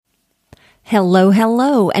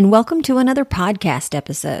Hello, and welcome to another podcast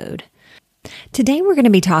episode. Today we're going to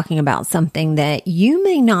be talking about something that you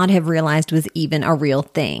may not have realized was even a real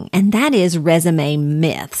thing, and that is resume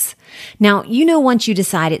myths. Now, once you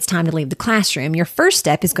decide it's time to leave the classroom, your first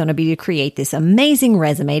step is going to be to create this amazing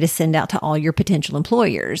resume to send out to all your potential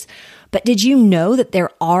employers. But did you know that there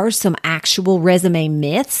are some actual resume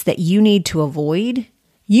myths that you need to avoid?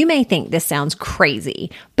 You may think this sounds crazy,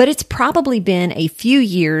 but it's probably been a few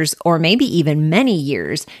years or maybe even many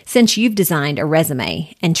years since you've designed a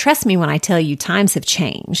resume. And trust me when I tell you, times have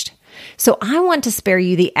changed. So I want to spare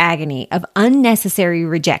you the agony of unnecessary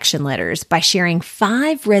rejection letters by sharing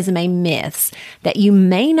 5 resume myths that you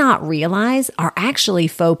may not realize are actually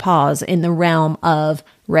faux pas in the realm of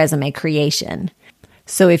resume creation.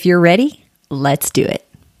 So if you're ready, let's do it.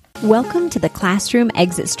 Welcome to the Classroom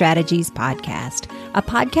Exit Strategies Podcast, a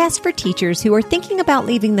podcast for teachers who are thinking about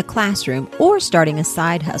leaving the classroom or starting a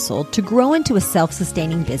side hustle to grow into a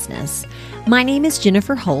self-sustaining business. My name is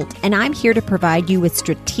Jennifer Holt, and I'm here to provide you with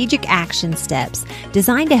strategic action steps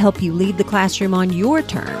designed to help you leave the classroom on your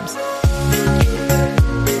terms.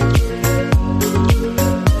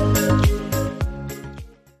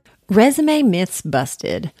 Resume myths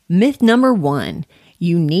busted. Myth number 1.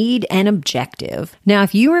 You need an objective. Now,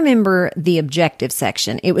 if you remember the objective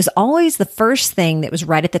section, it was always the first thing that was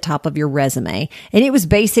right at the top of your resume. And it was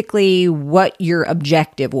basically what your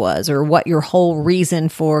objective was or what your whole reason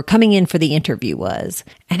for coming in for the interview was.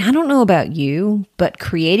 And I don't know about you, but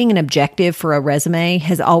creating an objective for a resume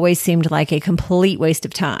has always seemed like a complete waste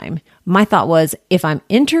of time. My thought was, if I'm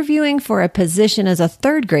interviewing for a position as a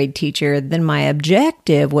 3rd grade teacher, then my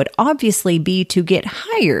objective would obviously be to get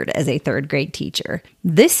hired as a 3rd grade teacher.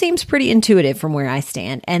 This seems pretty intuitive from where I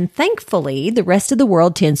stand, and thankfully, the rest of the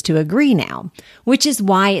world tends to agree now, which is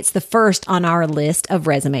why it's the first on our list of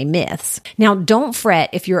resume myths. Now, don't fret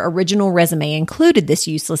if your original resume included this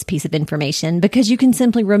useless piece of information, because you can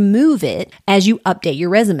simply remove it as you update your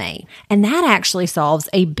resume, and that actually solves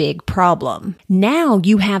a big problem. Now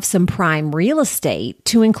you have some prime real estate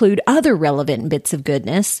to include other relevant bits of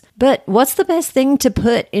goodness, but what's the best thing to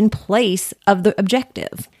put in place of the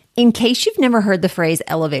objective? In case you've never heard the phrase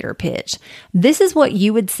elevator pitch, this is what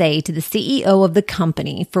you would say to the CEO of the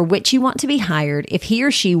company for which you want to be hired if he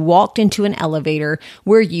or she walked into an elevator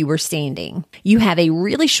where you were standing. You have a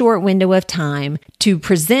really short window of time to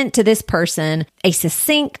present to this person a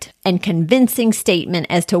succinct and convincing statement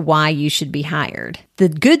as to why you should be hired. The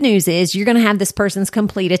good news is you're going to have this person's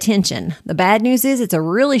complete attention. The bad news is it's a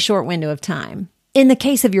really short window of time. In the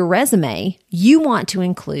case of your resume, you want to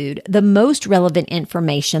include the most relevant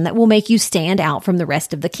information that will make you stand out from the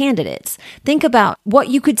rest of the candidates. Think about what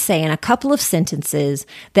you could say in a couple of sentences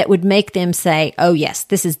that would make them say, oh yes,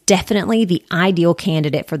 this is definitely the ideal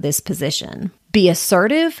candidate for this position. Be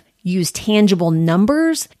assertive. Use tangible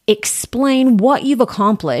numbers, explain what you've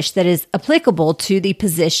accomplished that is applicable to the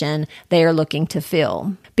position they are looking to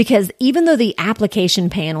fill. Because even though the application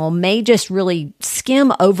panel may just really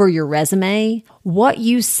skim over your resume, what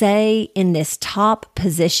you say in this top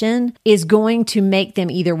position is going to make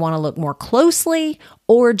them either want to look more closely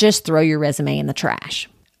or just throw your resume in the trash.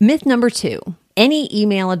 Myth number 2, any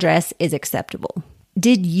email address is acceptable.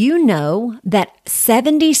 Did you know that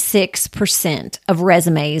 76% of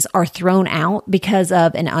resumes are thrown out because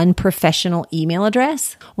of an unprofessional email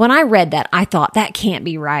address? When I read that, I thought that can't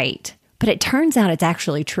be right. But it turns out it's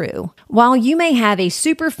actually true. While you may have a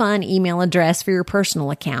super fun email address for your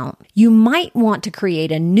personal account, you might want to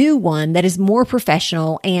create a new one that is more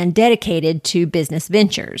professional and dedicated to business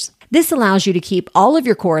ventures. This allows you to keep all of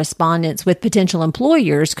your correspondence with potential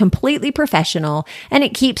employers completely professional, and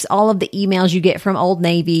it keeps all of the emails you get from Old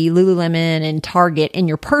Navy, Lululemon, and Target in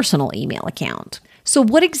your personal email account. So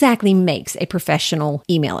what exactly makes a professional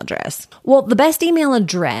email address? Well, the best email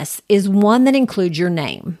address is one that includes your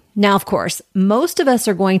name. Now, of course, most of us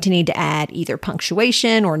are going to need to add either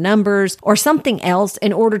punctuation or numbers or something else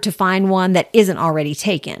in order to find one that isn't already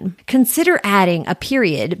taken. Consider adding a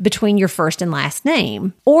period between your first and last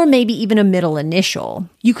name, or maybe even a middle initial.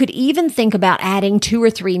 You could even think about adding 2 or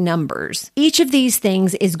 3 numbers. Each of these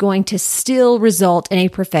things is going to still result in a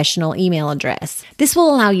professional email address. This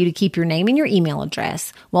will allow you to keep your name and your email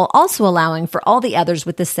address, while also allowing for all the others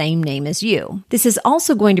with the same name as you. This is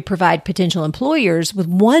also going to provide potential employers with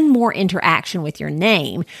one more interaction with your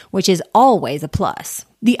name, which is always a plus.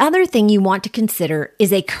 The other thing you want to consider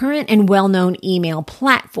is a current and well-known email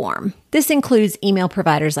platform. This includes email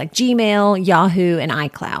providers like Gmail, Yahoo, and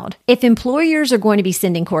iCloud. If employers are going to be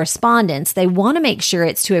sending correspondence, they want to make sure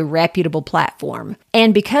it's to a reputable platform.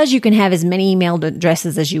 And because you can have as many email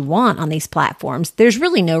addresses as you want on these platforms, there's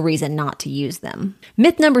really no reason not to use them.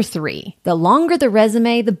 Myth number 3, the longer the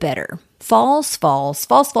resume, the better. False, false,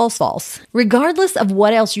 false, false, false. Regardless of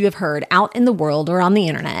what else you have heard out in the world or on the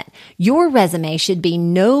internet, your resume should be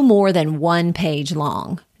no more than 1 page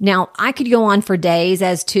long. Now, I could go on for days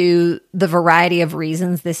as to the variety of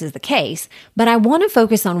reasons this is the case, but I want to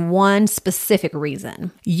focus on one specific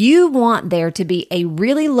reason. You want there to be a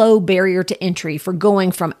really low barrier to entry for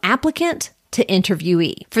going from applicant to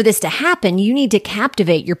interviewee. For this to happen, you need to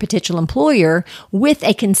captivate your potential employer with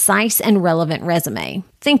a concise and relevant resume.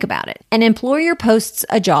 Think about it. An employer posts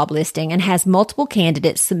a job listing and has multiple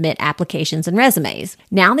candidates submit applications and resumes.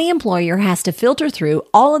 Now the employer has to filter through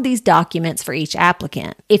all of these documents for each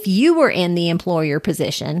applicant. If you were in the employer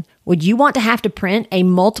position, would you want to have to print a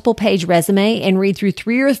multiple page resume and read through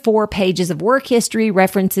 3 or 4 pages of work history,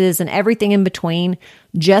 references, and everything in between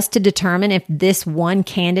just to determine if this one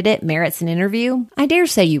candidate merits an interview? I dare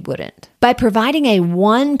say you wouldn't. By providing a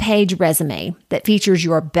 1-page resume that features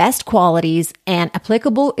your best qualities and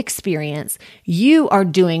applicable experience, you are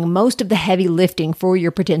doing most of the heavy lifting for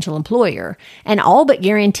your potential employer and all but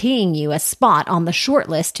guaranteeing you a spot on the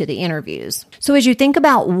shortlist to the interviews. So as you think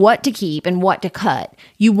about what to keep and what to cut,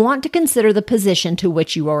 you want to consider the position to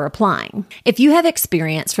which you are applying. If you have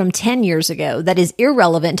experience from 10 years ago that is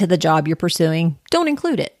irrelevant to the job you're pursuing, don't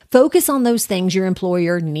include it. Focus on those things your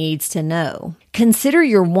employer needs to know. Consider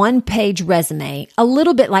your 1-page resume a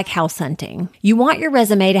little bit like house hunting. You want your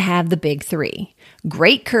resume to have the big 3.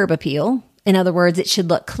 Great curb appeal. In other words, it should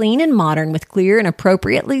look clean and modern with clear and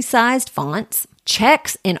appropriately sized fonts.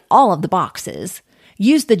 Checks in all of the boxes.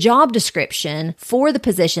 Use the job description for the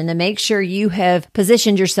position to make sure you have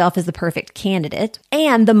positioned yourself as the perfect candidate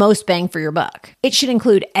and the most bang for your buck. It should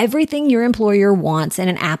include everything your employer wants in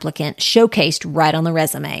an applicant showcased right on the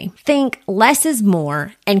resume. Think less is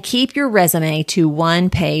more and keep your resume to 1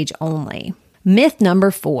 page only. Myth number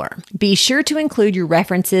 4, be sure to include your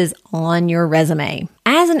references on your resume.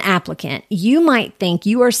 As an applicant, you might think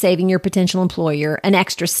you are saving your potential employer an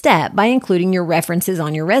extra step by including your references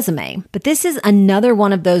on your resume, but this is another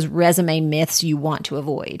one of those resume myths you want to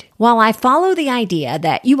avoid. While I follow the idea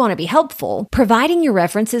that you want to be helpful, providing your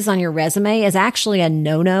references on your resume is actually a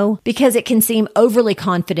no-no because it can seem overly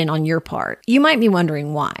confident on your part. You might be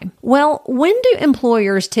wondering why. Well, when do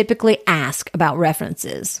employers typically ask about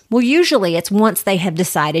references? Well, usually it's once they have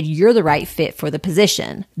decided you're the right fit for the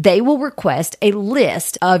position. They will request a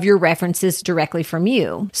list of your references directly from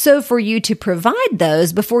you. So for you to provide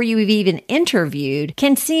those before you've even interviewed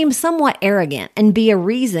can seem somewhat arrogant and be a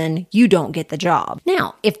reason you don't get the job.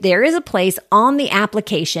 Now, if there is a place on the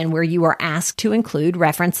application where you are asked to include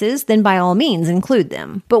references, then by all means include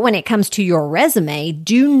them. But when it comes to your resume,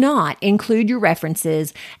 do not include your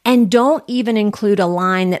references and don't even include a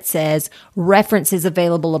line that says references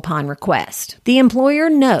available upon request. The employer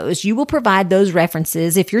knows you will provide those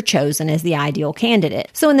references if you're chosen as the ideal candidate.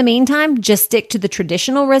 So in the meantime, just stick to the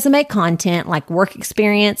traditional resume content like work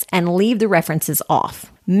experience and leave the references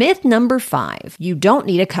off. Myth number 5, you don't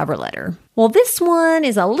need a cover letter. Well, this one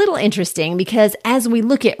is a little interesting because as we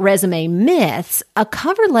look at resume myths, a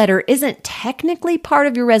cover letter isn't technically part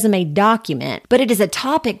of your resume document, but it is a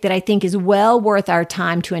topic that I think is well worth our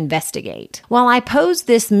time to investigate. While I pose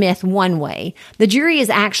this myth one way, the jury is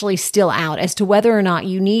actually still out as to whether or not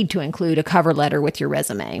you need to include a cover letter with your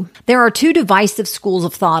resume. There are 2 divisive schools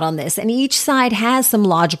of thought on this, and each side has some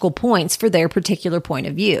logical points for their particular point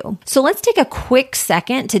of view. So let's take a quick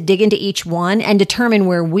second to dig into each one and determine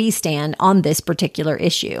where we stand on this particular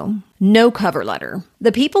issue. No cover letter.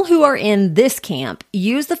 The people who are in this camp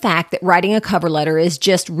use the fact that writing a cover letter is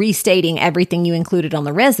just restating everything you included on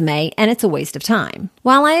the resume, and it's a waste of time.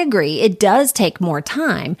 While I agree it does take more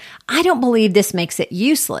time, I don't believe this makes it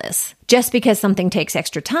useless. Just because something takes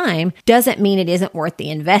extra time doesn't mean it isn't worth the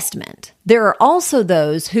investment. There are also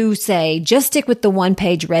those who say just stick with the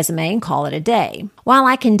 1-page resume and call it a day. While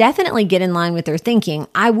I can definitely get in line with their thinking,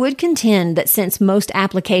 I would contend that since most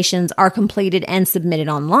applications are completed and submitted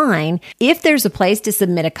online, if there's a place to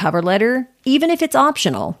submit a cover letter, even if it's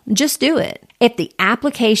optional, just do it. If the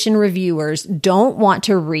application reviewers don't want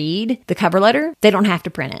to read the cover letter, they don't have to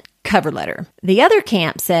print it. Cover letter. The other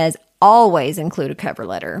camp says, always include a cover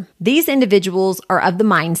letter. These individuals are of the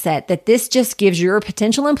mindset that this just gives your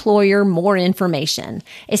potential employer more information,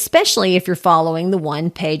 especially if you're following the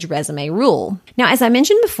one-page resume rule. Now, as I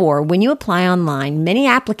mentioned before, when you apply online, many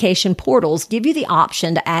application portals give you the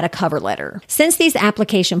option to add a cover letter. Since these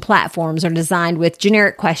application platforms are designed with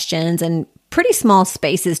generic questions and pretty small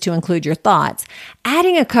spaces to include your thoughts,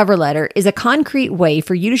 adding a cover letter is a concrete way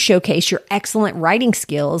for you to showcase your excellent writing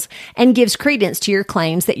skills and gives credence to your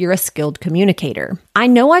claims that you're a skilled communicator. I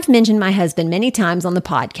know I've mentioned my husband many times on the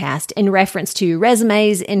podcast in reference to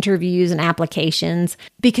resumes, interviews, and applications,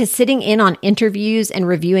 because sitting in on interviews and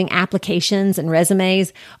reviewing applications and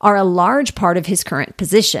resumes are a large part of his current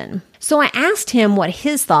position. So I asked him what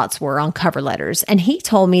his thoughts were on cover letters, and he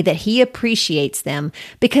told me that he appreciates them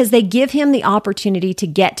because they give him the opportunity to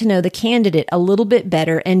get to know the candidate a little bit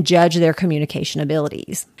better and judge their communication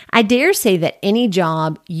abilities. I dare say that any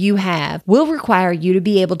job you have will require you to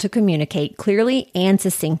be able to communicate clearly and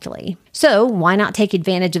succinctly. So why not take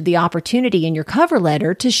advantage of the opportunity in your cover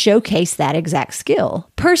letter to showcase that exact skill?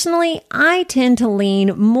 Personally, I tend to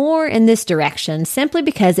lean more in this direction simply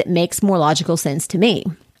because it makes more logical sense to me.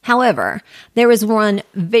 However, there is one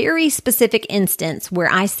very specific instance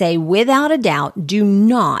where I say without a doubt, do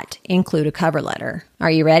not include a cover letter. Are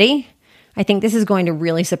you ready? I think this is going to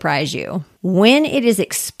really surprise you. When it is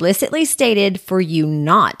explicitly stated for you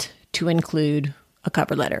not to include a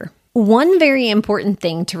cover letter. One very important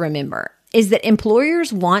thing to remember is that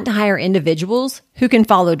employers want to hire individuals who can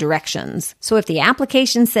follow directions. So if the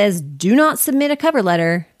application says do not submit a cover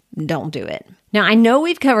letter, don't do it. Now, I know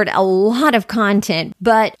we've covered a lot of content,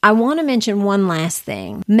 but I want to mention one last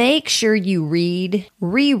thing. Make sure you read,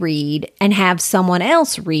 reread, and have someone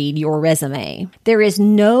else read your resume. There is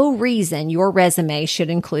no reason your resume should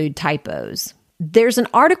include typos. There's an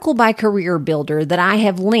article by Career Builder that I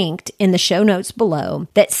have linked in the show notes below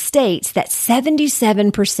that states that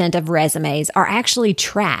 77% of resumes are actually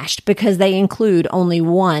trashed because they include only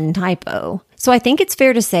one typo. So I think it's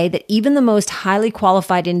fair to say that even the most highly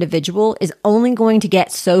qualified individual is only going to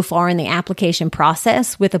get so far in the application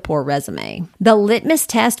process with a poor resume. The litmus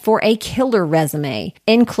test for a killer resume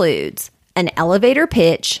includes an elevator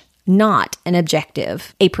pitch, not an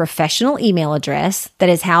objective, a professional email address that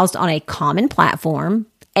is housed on a common platform,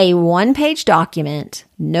 a one-page document,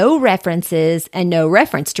 no references, and no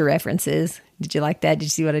reference to references. Did you like that? Did you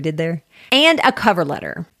see what I did there? And a cover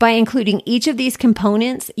letter. By including each of these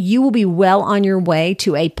components, you will be well on your way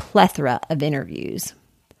to a plethora of interviews.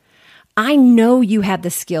 I know you have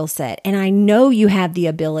the skill set, and I know you have the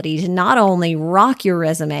ability to not only rock your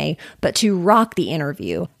resume, but to rock the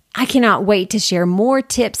interview. I cannot wait to share more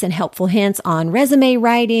tips and helpful hints on resume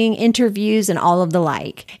writing, interviews, and all of the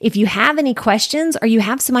like. If you have any questions or you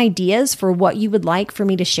have some ideas for what you would like for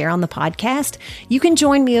me to share on the podcast, you can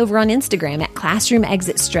join me over on Instagram at Classroom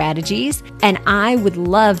Exit Strategies, and I would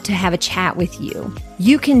love to have a chat with you.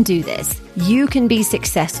 You can do this. You can be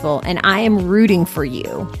successful, and I am rooting for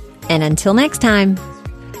you. And until next time,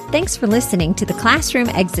 thanks for listening to the Classroom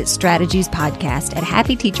Exit Strategies podcast at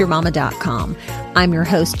happyteachermama.com. I'm your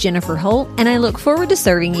host, Jennifer Holt, and I look forward to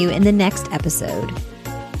serving you in the next episode.